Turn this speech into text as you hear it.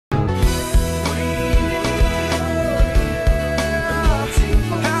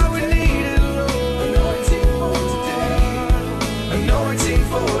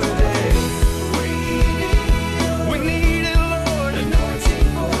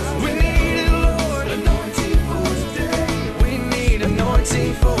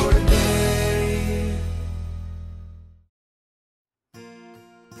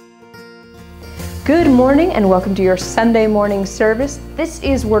Good morning and welcome to your Sunday morning service. This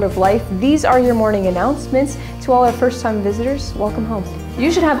is Word of Life. These are your morning announcements. To all our first-time visitors, welcome home. You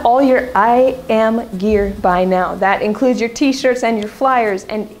should have all your I Am gear by now. That includes your t-shirts and your flyers.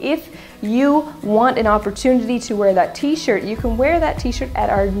 And if you want an opportunity to wear that t-shirt, you can wear that t-shirt at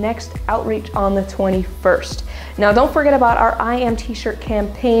our next outreach on the 21st. Now don't forget about our I Am t-shirt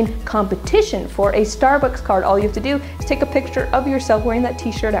campaign competition for a Starbucks card. All you have to do is take a picture of yourself wearing that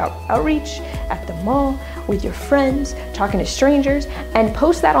t-shirt outreach at the mall with your friends, talking to strangers, and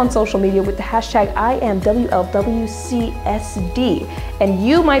post that on social media with the hashtag IamWLWCSD. And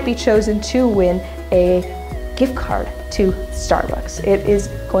you might be chosen to win a gift card to Starbucks. It is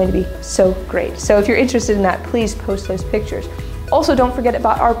going to be so great. So if you're interested in that, please post those pictures. Also, don't forget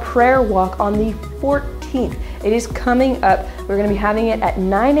about our prayer walk on the 14th. It is coming up. We're going to be having it at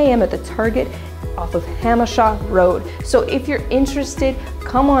 9 a.m. at the Target off of Hamashaw Road. So if you're interested,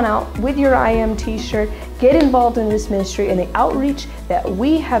 come on out with your I Am t-shirt, get involved in this ministry and the outreach that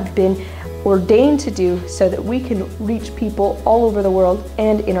we have been ordained to do so that we can reach people all over the world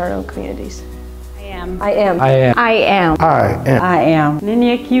and in our own communities. I am. I am. I am. I am. I am. I am.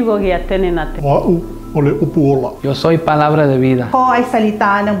 Nini kigo giatene nate. Ole upuola. Yo soy palabra de vida. Ako ay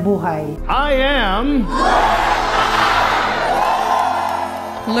salita ng buhay. I am.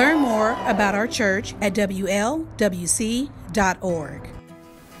 Learn more about our church at WLWC.org.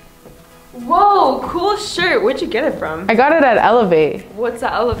 Whoa, cool shirt. Where'd you get it from? I got it at Elevate. What's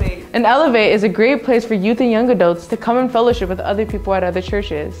that Elevate? And Elevate is a great place for youth and young adults to come and fellowship with other people at other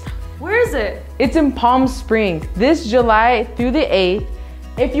churches. Where is it? It's in Palm Springs, this July through the 8th.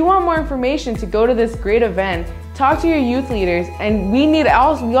 If you want more information to go to this great event, talk to your youth leaders, and we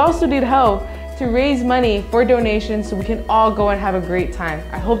also need help to raise money for donations so we can all go and have a great time.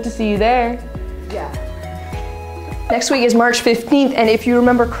 I hope to see you there. Yeah. Next week is March 15th, and if you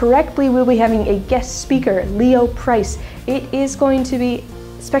remember correctly, we'll be having a guest speaker, Leo Price. It is going to be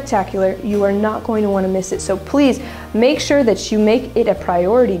spectacular. You are not going to want to miss it. So please make sure that you make it a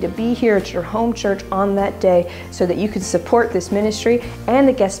priority to be here at your home church on that day so that you can support this ministry and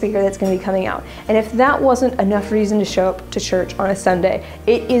the guest speaker that's going to be coming out. And if that wasn't enough reason to show up to church on a Sunday,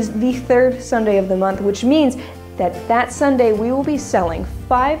 it is the third Sunday of the month, which means that Sunday we will be selling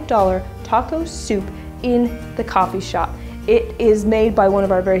 $5 taco soup in the coffee shop. It is made by one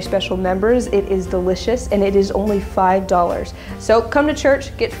of our very special members. It is delicious and it is only $5. So come to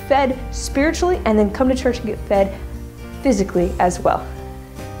church, get fed spiritually, and then come to church and get fed physically as well.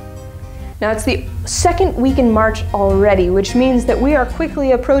 Now it's the second week in March already, which means that we are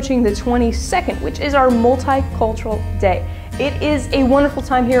quickly approaching the 22nd, which is our Multicultural Day. It is a wonderful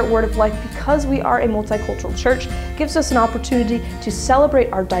time here at Word of Life because we are a multicultural church. It gives us an opportunity to celebrate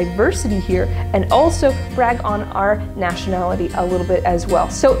our diversity here and also brag on our nationality a little bit as well.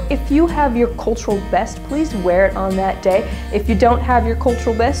 So if you have your cultural best, please wear it on that day. If you don't have your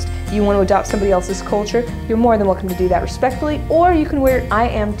cultural best, you want to adopt somebody else's culture, you're more than welcome to do that respectfully, or you can wear an I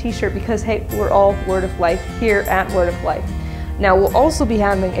Am t-shirt because, hey, we're all Word of Life here at Word of Life. Now, we'll also be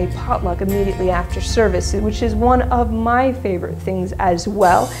having a potluck immediately after service, which is one of my favorite things as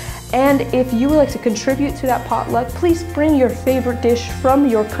well. And if you would like to contribute to that potluck, please bring your favorite dish from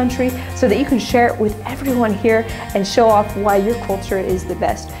your country so that you can share it with everyone here and show off why your culture is the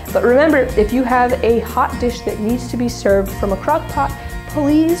best. But remember, if you have a hot dish that needs to be served from a crock pot,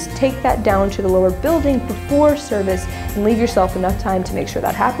 please take that down to the lower building before service and leave yourself enough time to make sure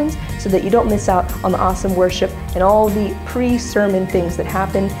that happens so that you don't miss out on the awesome worship and all the pre-sermon things that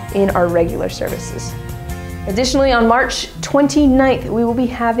happen in our regular services. Additionally, on March 29th, we will be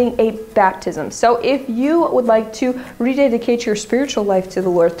having a baptism. So if you would like to rededicate your spiritual life to the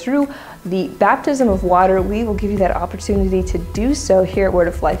Lord through the baptism of water, we will give you that opportunity to do so here at Word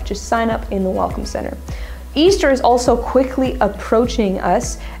of Life. Just sign up in the Welcome Center. Easter is also quickly approaching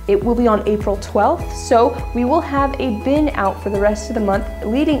us. It will be on April 12th, so we will have a bin out for the rest of the month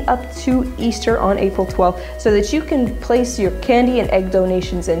leading up to Easter on April 12th so that you can place your candy and egg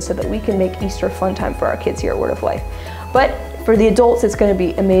donations in so that we can make Easter a fun time for our kids here at Word of Life. But for the adults, it's going to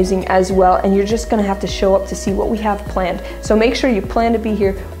be amazing as well, and you're just going to have to show up to see what we have planned. So make sure you plan to be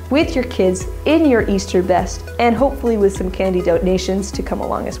here with your kids in your Easter best and hopefully with some candy donations to come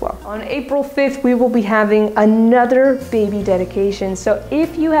along as well. On April 5th, we will be having another baby dedication. So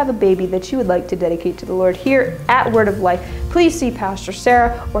if you have a baby that you would like to dedicate to the Lord here at Word of Life, please see Pastor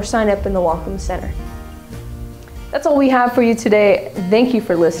Sarah or sign up in the Welcome Center. That's all we have for you today. Thank you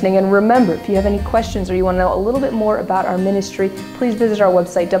for listening. And remember, if you have any questions or you want to know a little bit more about our ministry, please visit our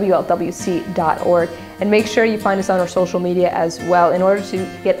website, WLWC.org. And make sure you find us on our social media as well in order to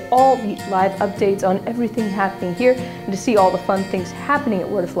get all the live updates on everything happening here and to see all the fun things happening at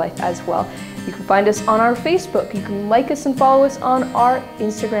Word of Life as well. You can find us on our Facebook. You can like us and follow us on our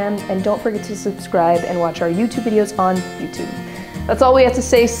Instagram. And don't forget to subscribe and watch our YouTube videos on YouTube. That's all we have to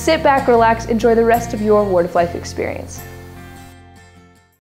say. Sit back, relax, enjoy the rest of your Word of Life experience.